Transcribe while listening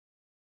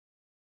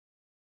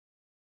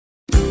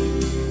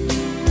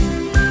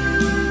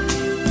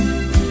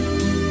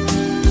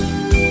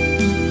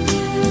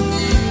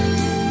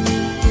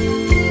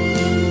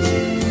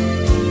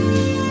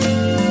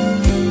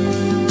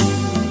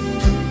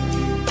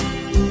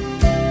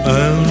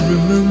I'll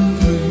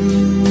remember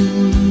you.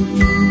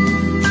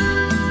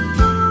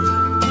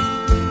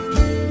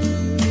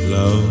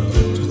 Long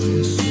after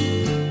this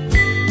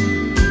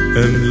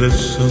endless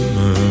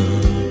summer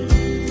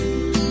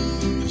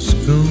is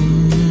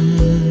gone,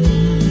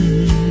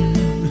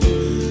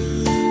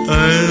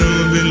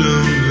 I'll be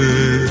lonely,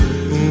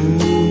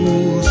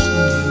 oh so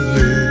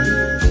lonely,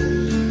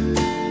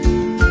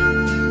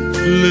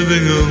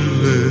 living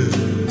only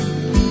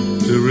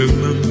to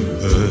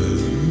remember you.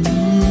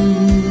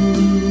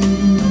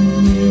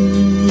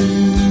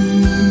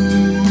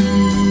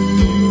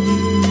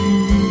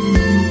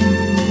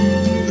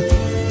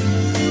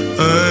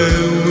 I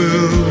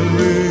will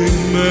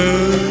remember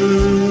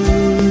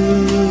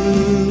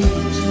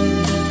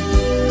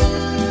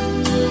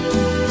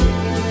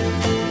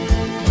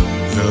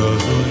your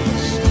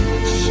voice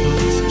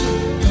soft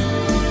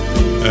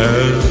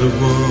as the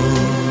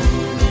warm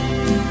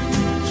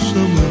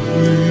summer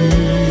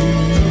breeze,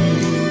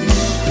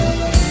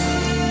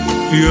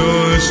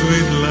 your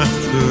sweet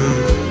laughter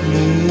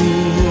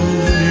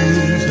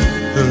mornings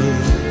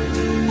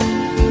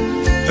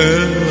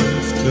ever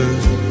after.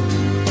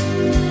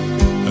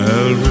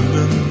 I'll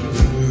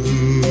remember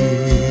you.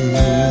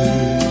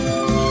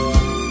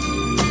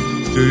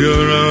 To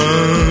your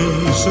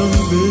arms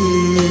someday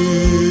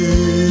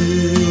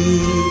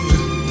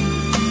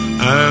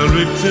I'll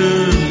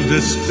return to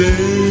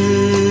stay.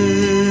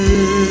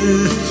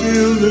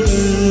 Till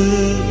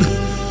then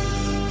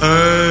I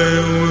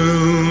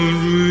will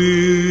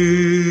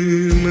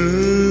remember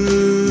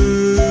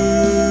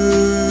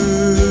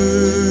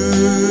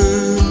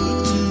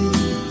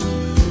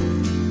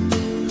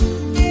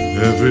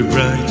every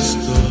bright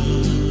star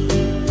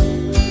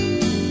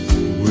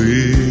we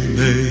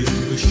made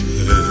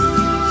wishes on.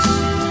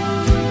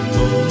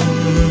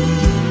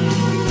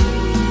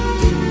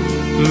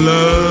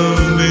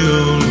 Love me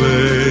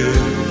always,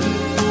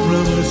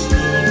 promise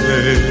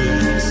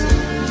always.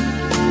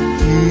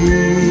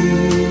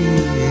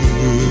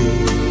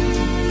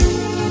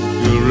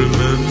 You'll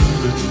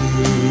remember too.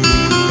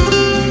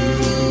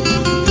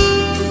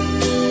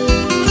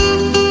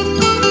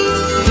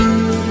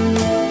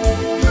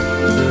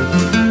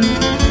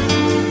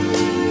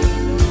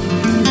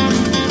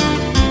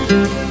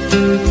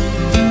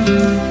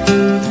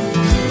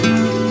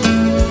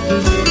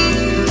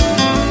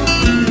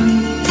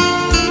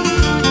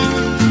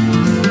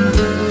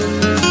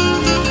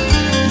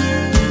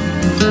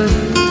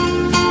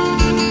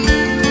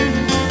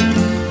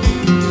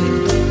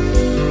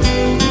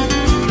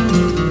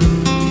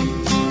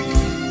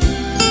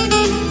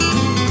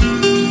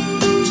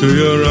 To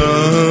your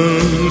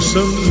arms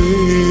someday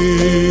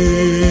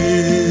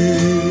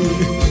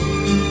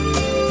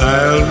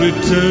I'll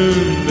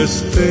return to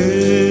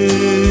stay.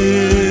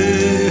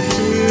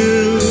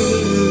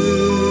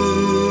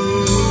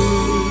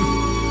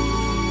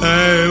 I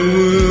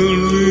will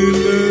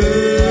remember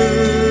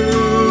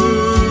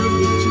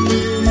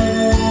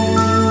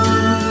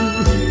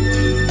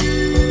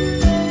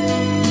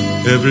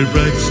every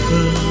bright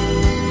star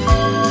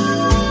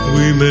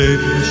we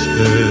made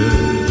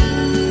wishes